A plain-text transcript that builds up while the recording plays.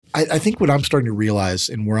I think what I'm starting to realize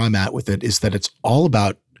and where I'm at with it is that it's all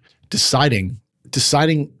about deciding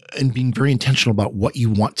and being very intentional about what you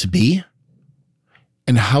want to be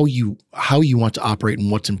and how you want to operate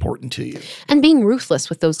and what's important to you. And being ruthless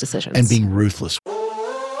with those decisions.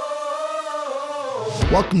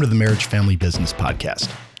 Welcome to the Marriage Family Business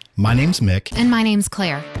Podcast. My name's Mick. And my name's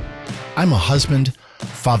Claire. I'm a husband,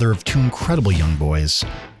 father of two incredible young boys,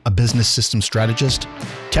 a business system strategist,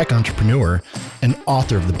 tech entrepreneur, and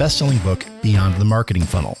author of the best-selling book, Beyond the Marketing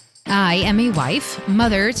Funnel. I am a wife,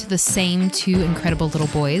 mother to the same two incredible little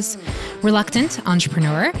boys, reluctant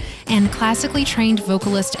entrepreneur, and classically trained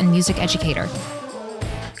vocalist and music educator.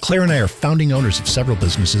 Claire and I are founding owners of several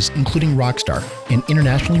businesses, including Rockstar, an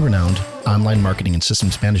internationally renowned online marketing and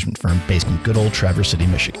systems management firm based in good old Traverse City,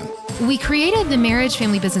 Michigan. We created the Marriage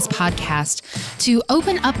Family Business Podcast to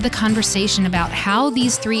open up the conversation about how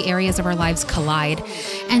these three areas of our lives collide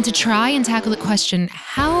and to try and tackle the question,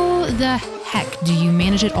 how the heck do you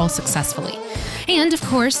manage it all successfully? And of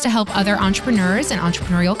course, to help other entrepreneurs and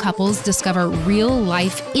entrepreneurial couples discover real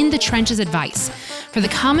life in the trenches advice for the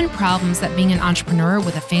common problems that being an entrepreneur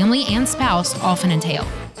with a family and spouse often entail.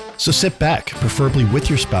 So sit back, preferably with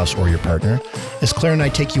your spouse or your partner, as Claire and I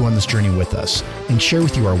take you on this journey with us and share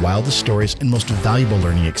with you our wildest stories and most valuable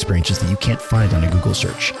learning experiences that you can't find on a Google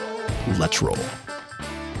search. Let's roll.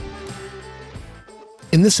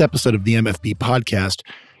 In this episode of the MFB podcast,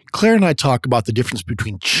 Claire and I talk about the difference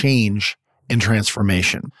between change and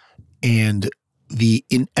transformation and the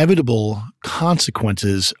inevitable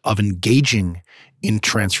consequences of engaging in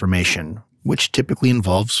transformation, which typically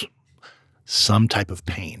involves some type of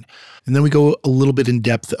pain. And then we go a little bit in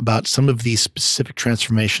depth about some of these specific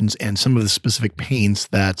transformations and some of the specific pains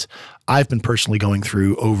that I've been personally going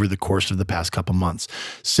through over the course of the past couple months.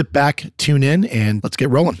 Sit back, tune in, and let's get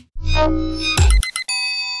rolling.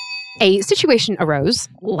 A situation arose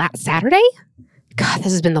last Saturday. God,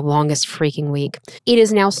 this has been the longest freaking week. It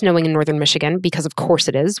is now snowing in northern Michigan because, of course,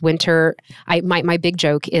 it is. Winter, my big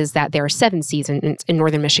joke is that there are 7 seasons in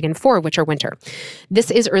northern Michigan, 4 of which are winter.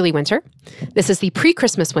 This is early winter. This is the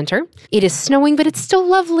pre-Christmas winter. It is snowing, but it's still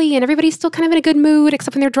lovely, and everybody's still kind of in a good mood,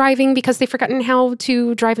 except when they're driving because they've forgotten how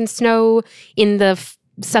to drive in snow in the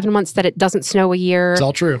 7 months that it doesn't snow a year. It's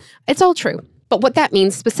all true. It's all true. But what that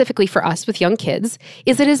means specifically for us with young kids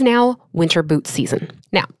is it is now winter boot season.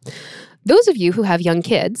 Now, those of you who have young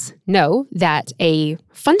kids know that a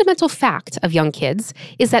fundamental fact of young kids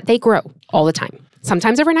is that they grow all the time.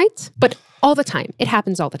 Sometimes overnight, but all the time. It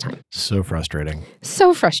happens all the time. So frustrating.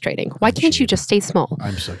 So frustrating. Why can't you just stay small?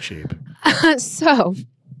 I'm so cheap. So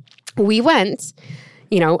we went,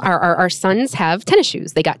 our sons have tennis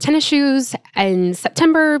shoes. They got tennis shoes in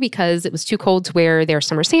September because it was too cold to wear their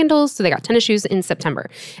summer sandals. So they got tennis shoes in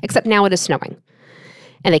September, except now it is snowing.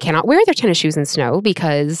 And they cannot wear their tennis shoes in snow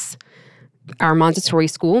because our Montessori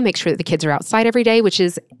school makes sure that the kids are outside every day, which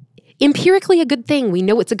is empirically a good thing. We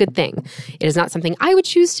know it's a good thing. It is not something I would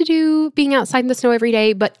choose to do, being outside in the snow every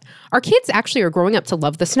day, but our kids actually are growing up to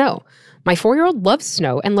love the snow. My 4-year-old loves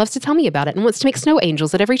snow and loves to tell me about it and wants to make snow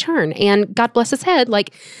angels at every turn. And God bless his head,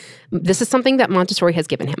 this is something that Montessori has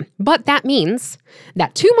given him. But that means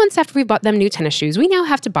that 2 months after we bought them new tennis shoes, we now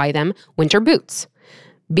have to buy them winter boots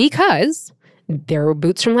because their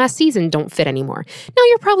boots from last season don't fit anymore. Now,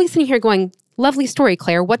 you're probably sitting here going, lovely story,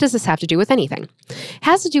 Claire. What does this have to do with anything? It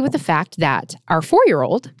has to do with the fact that our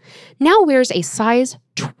 4-year-old now wears a size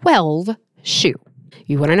 12 shoe.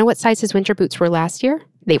 You want to know what size his winter boots were last year?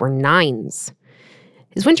 They were 9s.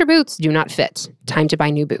 His winter boots do not fit. Time to buy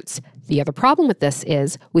new boots. The other problem with this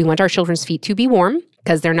is we want our children's feet to be warm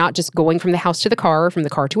because they're not just going from the house to the car or from the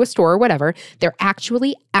car to a store or whatever. They're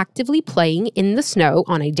actually actively playing in the snow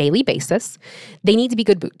on a daily basis. They need to be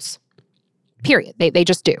good boots. Period. They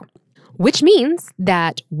just do. Which means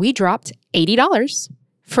that we dropped $80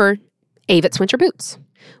 for Avit's winter boots.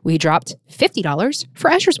 We dropped $50 for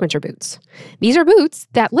Escher's winter boots. These are boots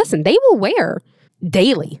that, listen, they will wear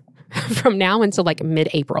daily from now until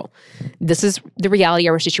mid-April. This is the reality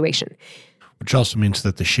of our situation. Which also means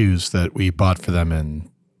that the shoes that we bought for them in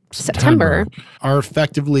September are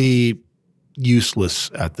effectively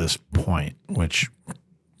useless at this point, which,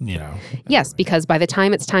 Yes, because by the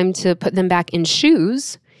time it's time to put them back in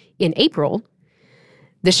shoes in April,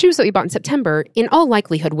 the shoes that we bought in September, in all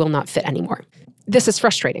likelihood, will not fit anymore. This is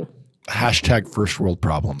frustrating. Hashtag first world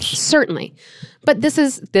problems. Certainly. But this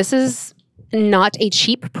is not a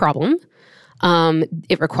cheap problem.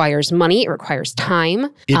 It requires money. It requires time.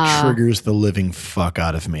 It triggers the living fuck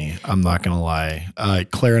out of me. I'm not going to lie.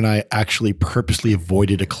 Claire and I actually purposely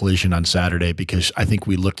avoided a collision on Saturday because I think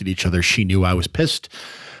we looked at each other. She knew I was pissed.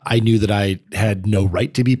 I knew that I had no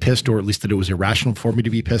right to be pissed, or at least that it was irrational for me to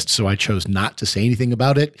be pissed. So I chose not to say anything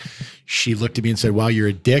about it. She looked at me and said, "Wow, you're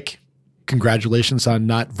a dick. Congratulations on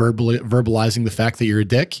not verbalizing the fact that you're a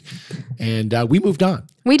dick." And we moved on.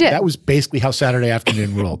 We did. That was basically how Saturday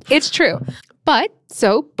afternoon rolled. It's true. But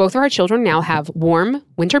so both of our children now have warm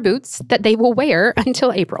winter boots that they will wear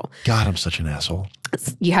until April. God, I'm such an asshole.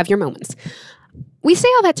 You have your moments. We say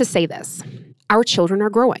all that to say this. Our children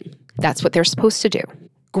are growing. That's what they're supposed to do.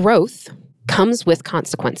 Growth comes with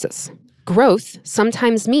consequences. Growth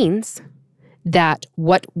sometimes means that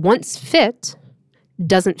what once fit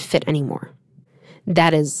doesn't fit anymore.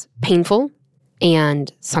 That is painful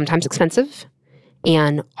and sometimes expensive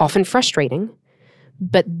and often frustrating.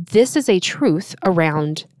 But this is a truth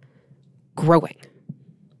around growing.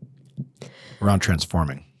 Around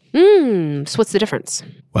transforming. So what's the difference?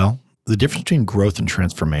 Well, the difference between growth and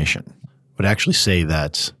transformation would actually say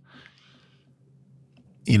that,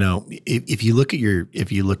 if you look at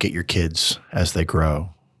your kids as they grow,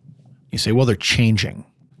 you say, well, they're changing.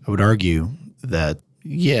 I would argue that,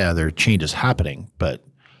 yeah, their change is happening, but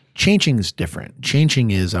changing is different.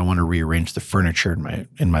 Changing is, I want to rearrange the furniture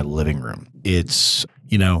in my living room. It's,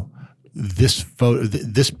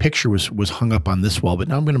 this picture was hung up on this wall, but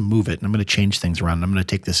now I'm going to move it and I'm going to change things around. And I'm going to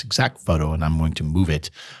take this exact photo and I'm going to move it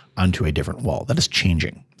onto a different wall. That is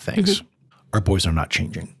changing things. Mm-hmm. Our boys are not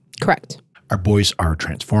changing. Correct. Our boys are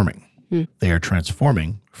transforming. They are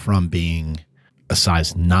transforming from being a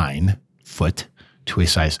size 9 foot to a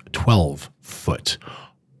size 12 foot.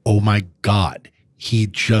 Oh my God. He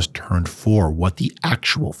just turned 4. What the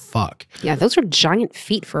actual fuck? Yeah, those are giant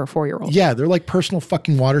feet for a 4-year-old. Yeah, they're like personal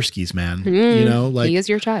fucking water skis, man. He is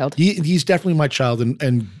your child. He's definitely my child,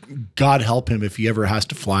 and God help him if he ever has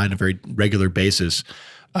to fly on a very regular basis.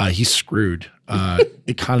 He's screwed.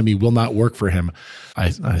 Economy will not work for him. I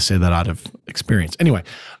say that out of experience. Anyway,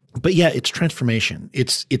 but yeah, it's transformation.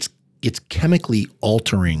 It's chemically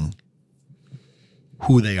altering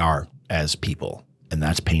who they are as people, and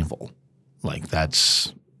that's painful. Like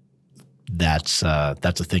that's a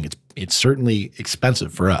thing. It's certainly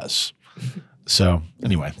expensive for us. So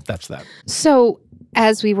anyway, that's that. So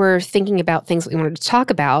as we were thinking about things that we wanted to talk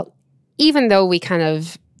about, even though we kind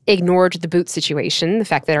of ignored the boot situation, the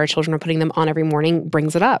fact that our children are putting them on every morning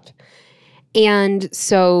brings it up. And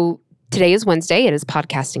so today is Wednesday. It is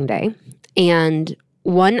podcasting day. And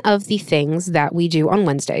one of the things that we do on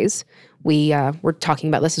Wednesdays, we're talking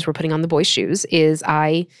about this as we're putting on the boys' shoes, is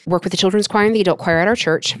I work with the children's choir and the adult choir at our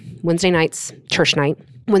church. Wednesday nights, church night.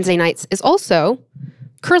 Wednesday nights is also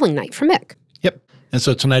curling night for Mick. Yep. And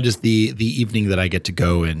so tonight is the evening that I get to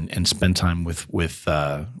go and spend time with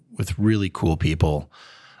really cool people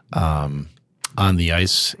on the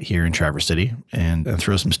ice here in Traverse City and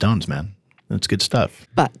throw some stones, man. That's good stuff.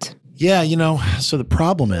 But yeah, so the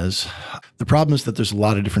problem is that there's a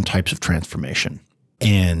lot of different types of transformation.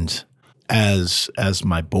 And as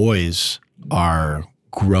my boys are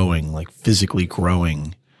growing, like physically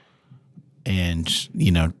growing and,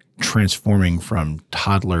 transforming from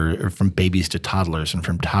babies to toddlers and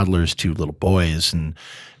from toddlers to little boys, and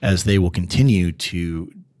as they will continue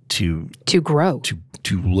to grow,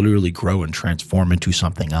 to literally grow and transform into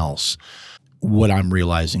something else. What I'm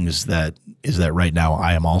realizing is that right now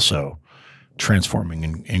I am also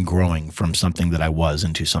transforming and growing from something that I was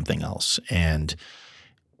into something else. And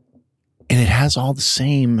it has all the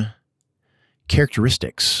same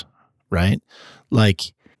characteristics, right?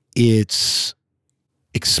 Like it's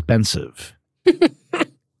expensive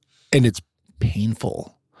and it's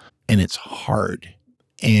painful and it's hard,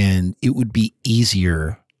 and it would be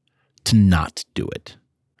easier to not do it.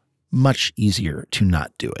 Much easier to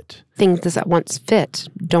not do it. Things that once fit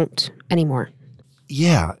don't anymore.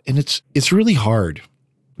 Yeah, and it's really hard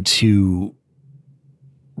to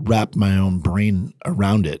wrap my own brain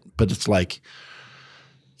around it. But it's like,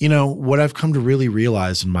 what I've come to really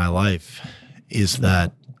realize in my life is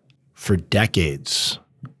that for decades,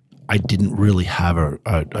 I didn't really have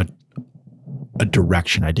a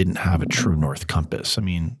direction. I didn't have a true north compass. I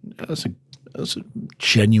mean, I was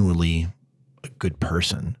genuinely a good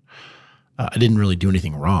person. I didn't really do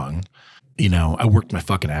anything wrong. I worked my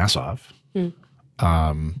fucking ass off.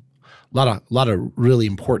 A lot of really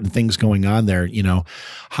important things going on there,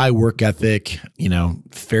 high work ethic,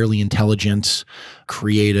 fairly intelligent,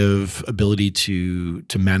 creative ability to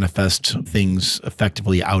manifest things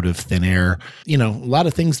effectively out of thin air, a lot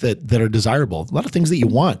of things that are desirable, a lot of things that you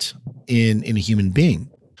want in a human being,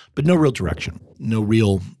 but no real direction, no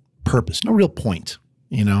real purpose, no real point.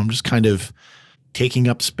 I'm just kind of taking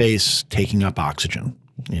up space, taking up oxygen.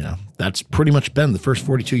 That's pretty much been the first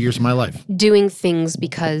 42 years of my life. Doing things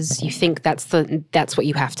because you think that's what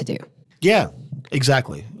you have to do. Yeah,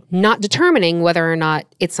 exactly. Not determining whether or not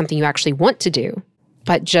it's something you actually want to do,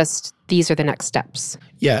 but just these are the next steps.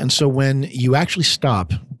 Yeah, and so when you actually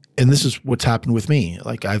stop, and this is what's happened with me,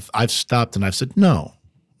 like I've stopped and I've said, no,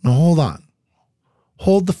 hold on.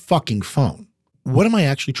 Hold the fucking phone. What am I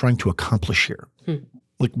actually trying to accomplish here?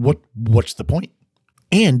 Like what's the point?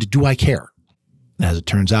 And do I care? And as it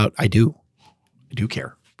turns out, I do. I do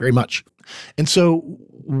care very much. And so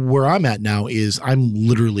where I'm at now is I'm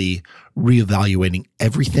literally reevaluating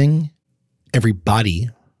everything, everybody,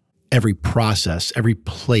 every process, every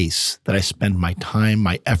place that I spend my time,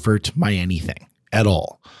 my effort, my anything at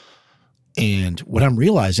all. And what I'm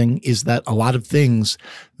realizing is that a lot of things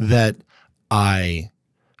that I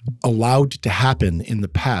allowed to happen in the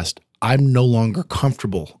past, I'm no longer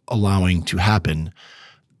comfortable allowing to happen.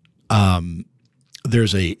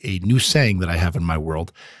 There's a new saying that I have in my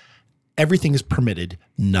world. Everything is permitted,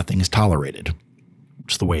 nothing is tolerated.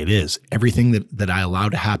 It's the way it is. Everything that I allow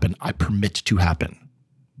to happen, I permit to happen.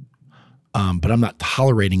 But I'm not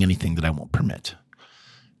tolerating anything that I won't permit.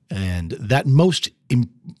 And that most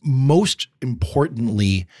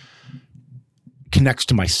importantly connects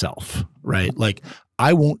to myself, right? Like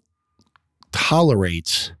I won't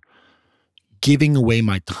tolerate giving away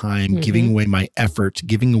my time, giving away my effort,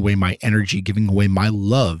 giving away my energy, giving away my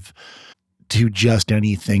love to just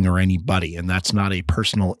anything or anybody. And that's not a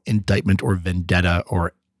personal indictment or vendetta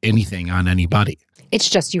or anything on anybody. It's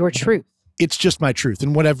just your truth. It's just my truth.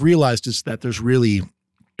 And what I've realized is that there's really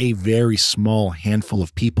a very small handful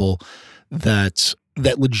of people that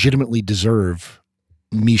legitimately deserve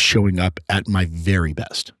me showing up at my very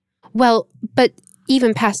best. Well, but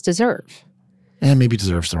even past deserve. And maybe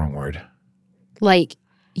deserve's the wrong word. Like,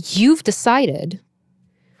 you've decided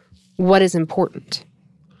what is important.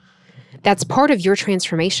 That's part of your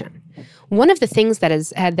transformation. One of the things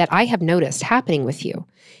that I have noticed happening with you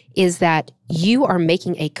is that you are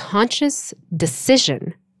making a conscious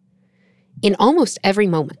decision in almost every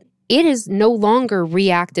moment. It is no longer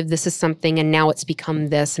reactive. This is something, and now it's become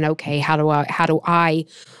this. And okay, how do I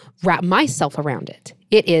wrap myself around it?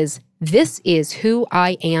 It is, this is who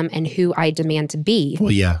I am and who I demand to be.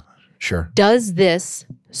 Well, yeah, sure. Does this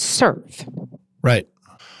serve? Right.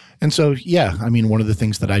 And so, yeah, I mean, one of the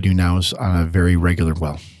things that I do now is on a very regular,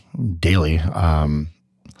 daily, I'm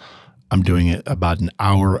doing it about an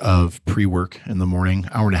hour of pre-work in the morning,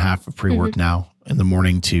 hour and a half of pre-work now in the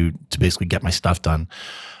morning to basically get my stuff done,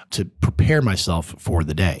 to prepare myself for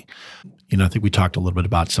the day. I think we talked a little bit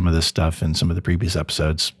about some of this stuff in some of the previous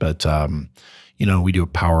episodes, but, we do a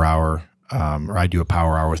power hour, or I do a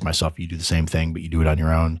power hour with myself. You do the same thing, but you do it on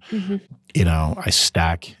your own. I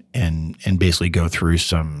stack and basically go through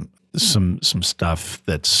some stuff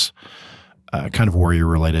that's kind of warrior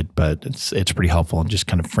related, but it's pretty helpful in just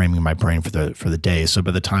kind of framing my brain for the day. So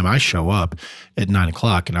by the time I show up at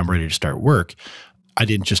 9:00 and I'm ready to start work, I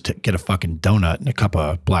didn't just get a fucking donut and a cup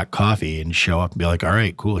of black coffee and show up and be like, all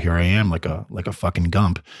right, cool, here I am, like a fucking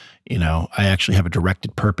gump. I actually have a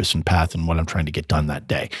directed purpose and path in what I'm trying to get done that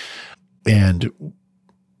day. And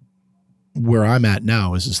where I'm at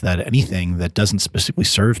now is that anything that doesn't specifically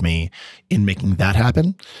serve me in making that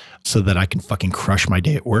happen so that I can fucking crush my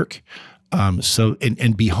day at work,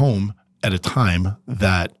 and be home at a time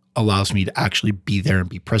that allows me to actually be there and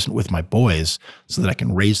be present with my boys so that I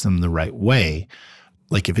can raise them the right way.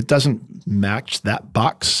 Like if it doesn't match that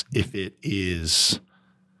box, if it is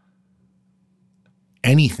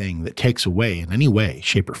anything that takes away in any way,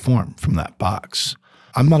 shape, or form from that box,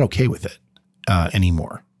 I'm not okay with it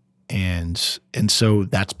anymore. And so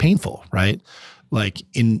that's painful, right? Like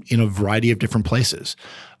in a variety of different places.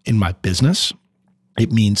 In my business,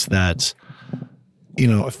 it means that,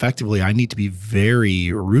 effectively I need to be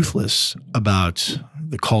very ruthless about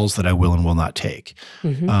the calls that I will and will not take.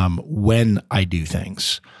 When I do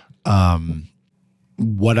things,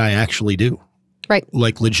 what I actually do. Right.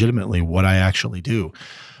 Like legitimately what I actually do.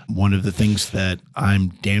 One of the things that I'm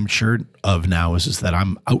damn sure of now is that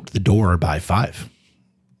I'm out the door by 5.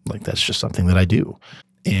 Like that's just something that I do.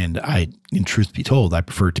 And in truth be told, I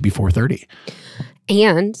prefer it to be 4:30.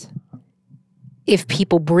 And if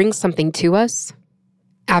people bring something to us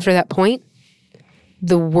after that point,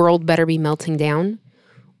 the world better be melting down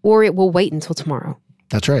or it will wait until tomorrow.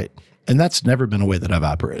 That's right. And that's never been a way that I've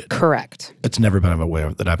operated. Correct. It's never been a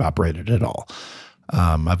way that I've operated at all.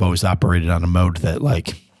 I've always operated on a mode that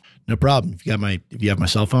like, no problem. If you have my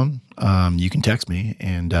cell phone, you can text me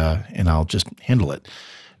and I'll just handle it.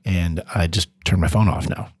 And I just turn my phone off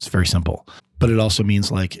now. It's very simple. But it also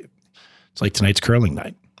means like, it's like tonight's curling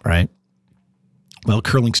night, right? Well,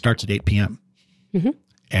 curling starts at 8 p.m. Mhm.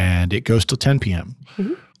 and it goes till 10 p.m.,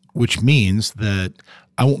 which means that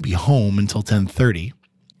I won't be home until 10:30.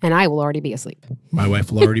 And I will already be asleep. My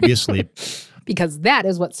wife will already be asleep. Because that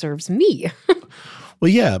is what serves me. Well,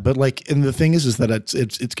 yeah, but like, and the thing is that it's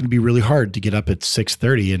going to be really hard to get up at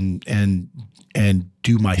 6:30 and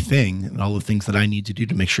do my thing and all the things that I need to do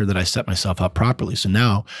to make sure that I set myself up properly. So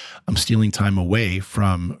now I'm stealing time away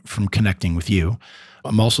from connecting with you.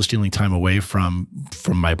 I'm also stealing time away from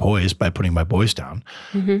my boys by putting my boys down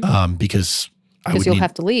because you'll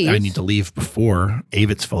have to leave. I need to leave before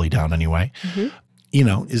Avit's fully down anyway.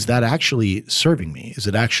 Is that actually serving me? Is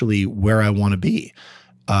it actually where I want to be?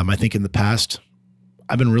 I think in the past,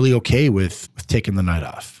 I've been really okay with taking the night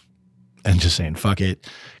off and just saying, fuck it.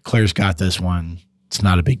 Claire's got this one. It's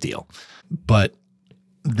not a big deal. But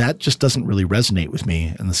that just doesn't really resonate with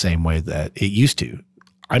me in the same way that it used to.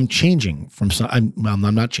 I'm changing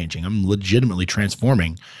I'm not changing. I'm legitimately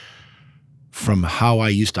transforming from how I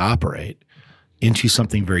used to operate into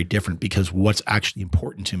something very different because what's actually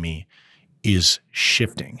important to me is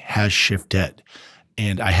has shifted,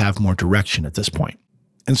 and I have more direction at this point.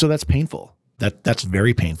 And so that's painful. That's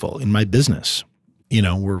very painful in my business.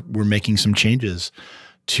 We're making some changes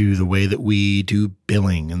to the way that we do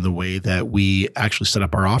billing and the way that we actually set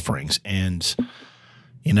up our offerings. And,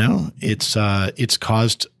 it's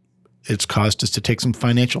caused us to take some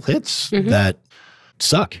financial hits that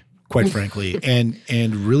suck, quite frankly,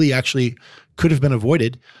 and really actually could have been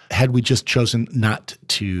avoided had we just chosen not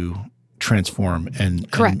to transform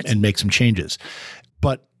and make some changes.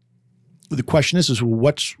 But the question is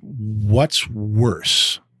what's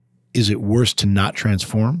worse? Is it worse to not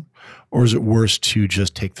transform, or is it worse to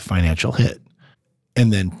just take the financial hit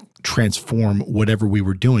and then transform whatever we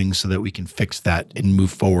were doing so that we can fix that and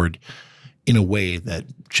move forward in a way that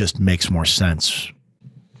just makes more sense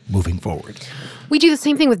moving forward? We do the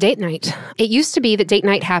same thing with date night. It used to be that date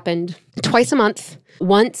night happened twice a month.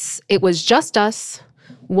 Once it was just us.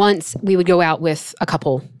 Once we would go out with a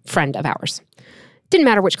couple friend of ours. Didn't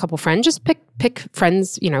matter which couple friend, just pick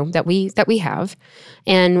friends, that we have,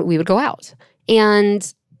 and we would go out.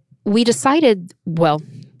 And we decided,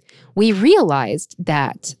 we realized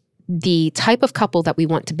that the type of couple that we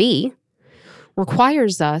want to be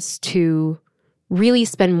requires us to really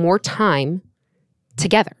spend more time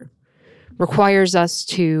together, requires us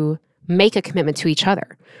to make a commitment to each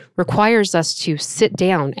other, requires us to sit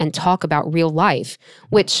down and talk about real life,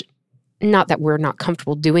 which, not that we're not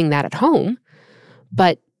comfortable doing that at home,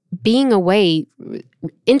 but being away,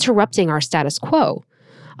 interrupting our status quo,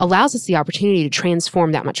 allows us the opportunity to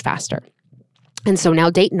transform that much faster. And so now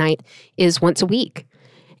date night is once a week.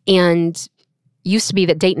 And used to be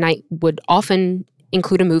that date night would often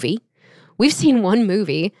include a movie. We've seen one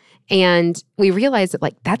movie and we realized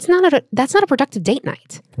that that's not a productive date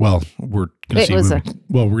night. Well, we're going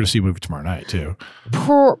to see a movie tomorrow night too.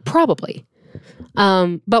 Probably.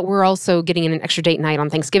 But we're also getting in an extra date night on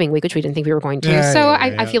Thanksgiving week, which we didn't think we were going to.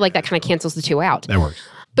 I feel like that kind of cancels the two out. That works.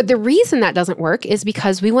 But the reason that doesn't work is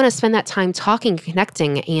because we want to spend that time talking,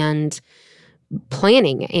 connecting, and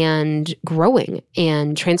planning, and growing,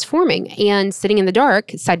 and transforming, and sitting in the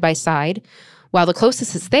dark side by side while the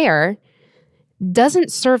closest is there doesn't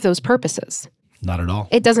serve those purposes. Not at all.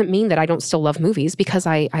 It doesn't mean that I don't still love movies, because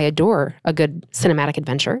I adore a good cinematic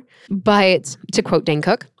adventure. But, to quote Dane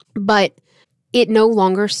Cook, but it no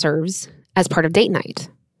longer serves as part of date night.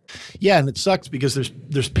 Yeah, and it sucks because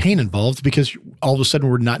there's pain involved, because all of a sudden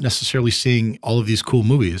we're not necessarily seeing all of these cool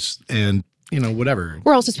movies and, whatever.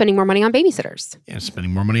 We're also spending more money on babysitters. Yeah,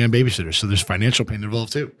 spending more money on babysitters. So there's financial pain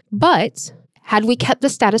involved too. But had we kept the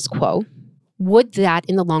status quo, would that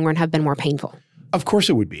in the long run have been more painful? Of course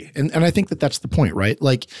it would be. And I think that that's the point, right?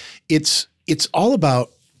 Like it's all about,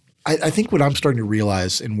 I think what I'm starting to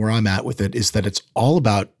realize and where I'm at with it is that it's all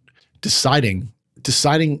about deciding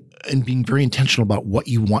and being very intentional about what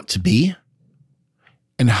you want to be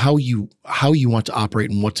and how you want to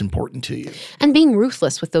operate and what's important to you. And being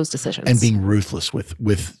ruthless with those decisions. And being ruthless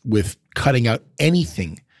with cutting out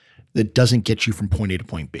anything that doesn't get you from point A to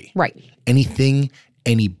point B. Right. Anything,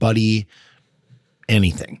 anybody,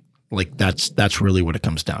 anything. Like that's really what it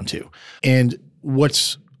comes down to. And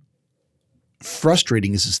what's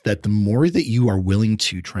frustrating is that the more that you are willing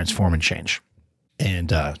to transform and change,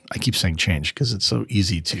 and I keep saying change because it's so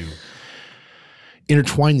easy to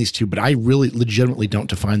intertwine these two, but I really legitimately don't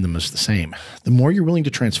define them as the same. The more you're willing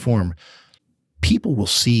to transform, people will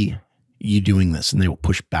see you doing this and they will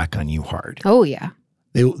push back on you hard. Oh yeah.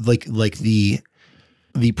 They like the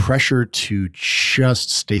pressure to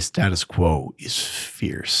just stay status quo is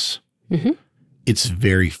fierce. Mm-hmm. It's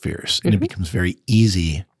very fierce, and it becomes very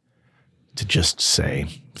easy to just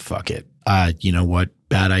say, fuck it. You know what?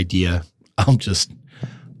 Bad idea. I'll just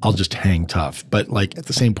hang tough. But like at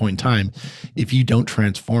the same point in time, if you don't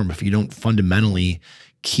transform, if you don't fundamentally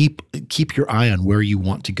keep your eye on where you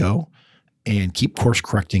want to go and keep course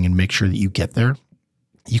correcting and make sure that you get there,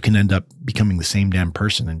 you can end up becoming the same damn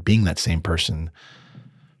person and being that same person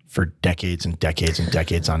for decades and decades and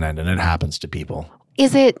decades on end. And it happens to people.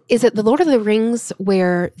 Is it the Lord of the Rings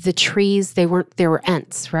where the trees, they were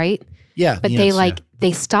Ents, right? Yeah. But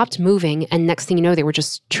they stopped moving, and next thing you know, they were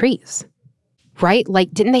just trees. Right?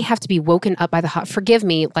 Like, didn't they have to be woken up by the forgive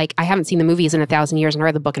me, like, I haven't seen the movies in 1,000 years and I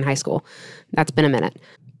read the book in high school. That's been a minute.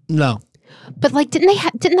 No. But like, didn't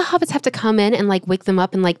the hobbits have to come in and like wake them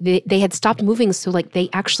up, and like they had stopped moving, so like they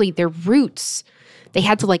actually, their roots, they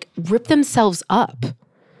had to like rip themselves up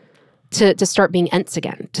to start being Ents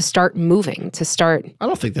again, to start moving, to start. I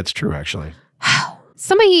don't think that's true, actually.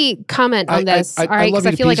 Somebody comment on this, all right? Because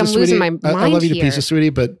I feel like I'm losing my mind here. I love you to pieces, sweetie,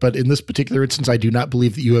 but in this particular instance, I do not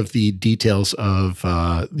believe that you have the details of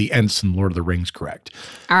the Ents in Lord of the Rings correct.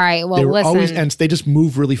 All right, well, they were listen. Always Ents. They just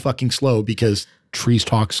move really fucking slow because trees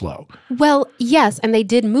talk slow. Well, yes, and they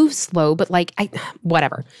did move slow, but like,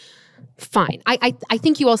 whatever. Fine. I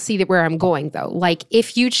think you all see that where I'm going, though. Like,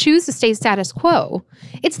 if you choose to stay status quo,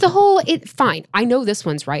 it's the whole, fine. I know this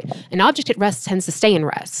one's right. An object at rest tends to stay in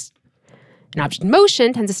rest. An object in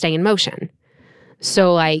motion tends to stay in motion.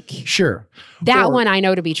 So, like, sure, that one I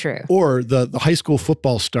know to be true. Or the high school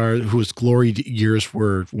football star whose glory years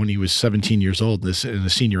were when he was 17 years old and a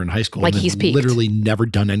senior in high school. Like, and he's peaked. Literally never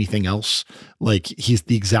done anything else. Like, he's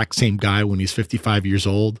the exact same guy when he's 55 years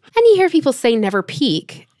old. And you hear people say never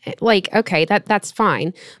peak. Like, okay, that's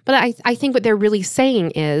fine. But I think what they're really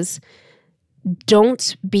saying is,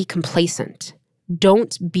 don't be complacent.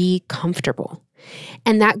 Don't be comfortable.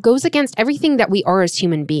 And that goes against everything that we are as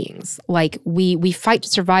human beings. Like, we fight to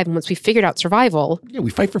survive, and once we figured out survival... Yeah, we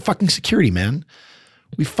fight for fucking security, man.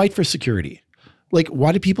 We fight for security. Like,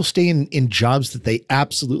 why do people stay in jobs that they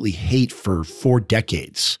absolutely hate for 4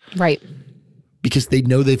 decades? Right. Because they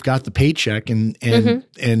know they've got the paycheck, and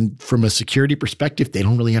from a security perspective, they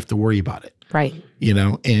don't really have to worry about it. Right. You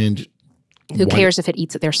know, and... Who cares if it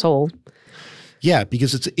eats at their soul? Yeah,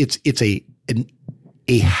 because it's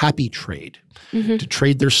a happy trade. To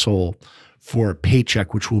trade their soul for a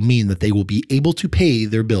paycheck, which will mean that they will be able to pay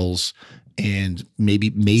their bills and maybe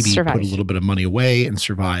survive. Put a little bit of money away and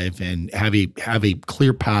survive and have a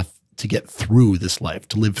clear path to get through this life,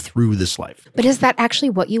 to live through this life. But is that actually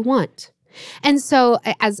what you want? And so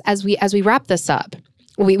as we wrap this up,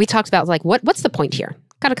 we talked about like what's the point here?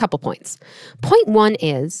 Got a couple points. Point 1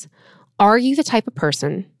 is, are you the type of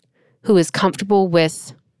person who is comfortable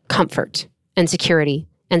with comfort and security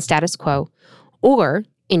and status quo? Or,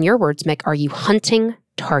 in your words, Mick, are you hunting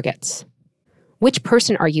targets? Which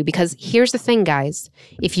person are you? Because here's the thing, guys.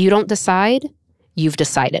 If you don't decide, you've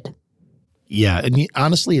decided. Yeah, and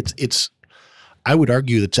honestly, it's. I would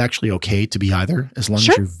argue it's actually okay to be either, as long as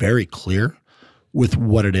you're very clear with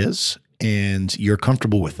what it is and you're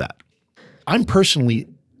comfortable with that. I'm personally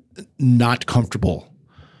not comfortable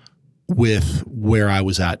with where I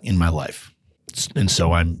was at in my life, and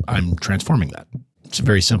so I'm transforming that. It's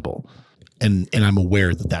very simple. And I'm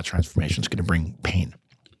aware that transformation is going to bring pain.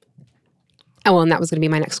 Oh, well, and that was going to be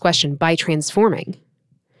my next question. By transforming,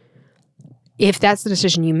 if that's the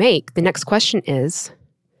decision you make, the next question is,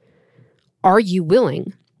 are you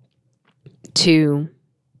willing to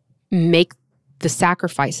make the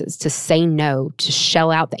sacrifices, to say no, to shell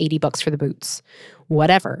out the $80 for the boots,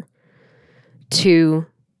 whatever, to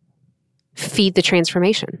feed the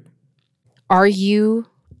transformation? Are you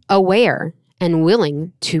aware and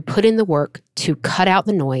willing to put in the work to cut out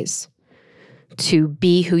the noise, to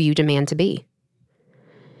be who you demand to be?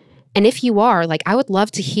 And if you are, like, I would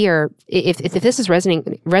love to hear, if this is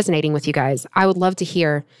resonating with you guys, I would love to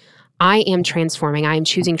hear, I am transforming, I am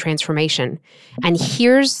choosing transformation. And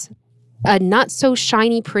here's a not so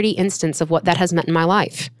shiny, pretty instance of what that has meant in my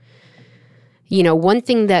life. You know, one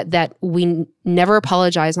thing that we never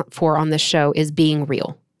apologize for on this show is being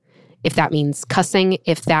real. If that means cussing,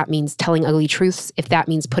 if that means telling ugly truths, if that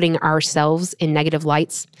means putting ourselves in negative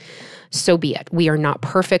lights, so be it. We are not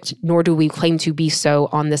perfect, nor do we claim to be so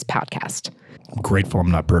on this podcast. I'm grateful I'm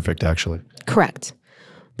not perfect, actually. Correct.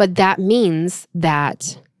 But that means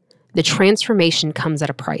that the transformation comes at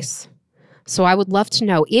a price. So I would love to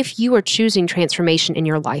know, if you are choosing transformation in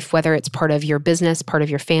your life, whether it's part of your business, part of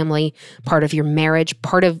your family, part of your marriage,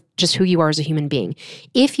 part of just who you are as a human being,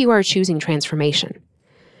 if you are choosing transformation,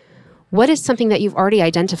 what is something that you've already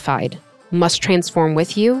identified must transform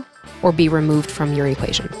with you or be removed from your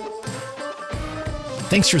equation?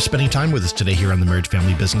 Thanks for spending time with us today here on the Marriage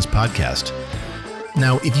Family Business Podcast.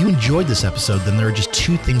 Now, if you enjoyed this episode, then there are just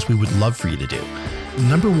two things we would love for you to do.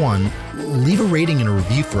 Number one, leave a rating and a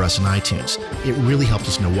review for us in iTunes. It really helps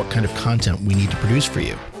us know what kind of content we need to produce for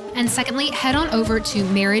you. And secondly, head on over to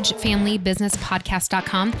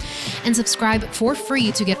marriagefamilybusinesspodcast.com and subscribe for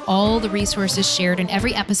free to get all the resources shared in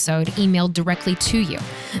every episode emailed directly to you.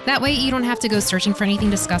 That way, you don't have to go searching for anything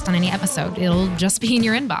discussed on any episode. It'll just be in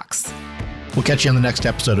your inbox. We'll catch you on the next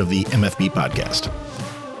episode of the MFB Podcast.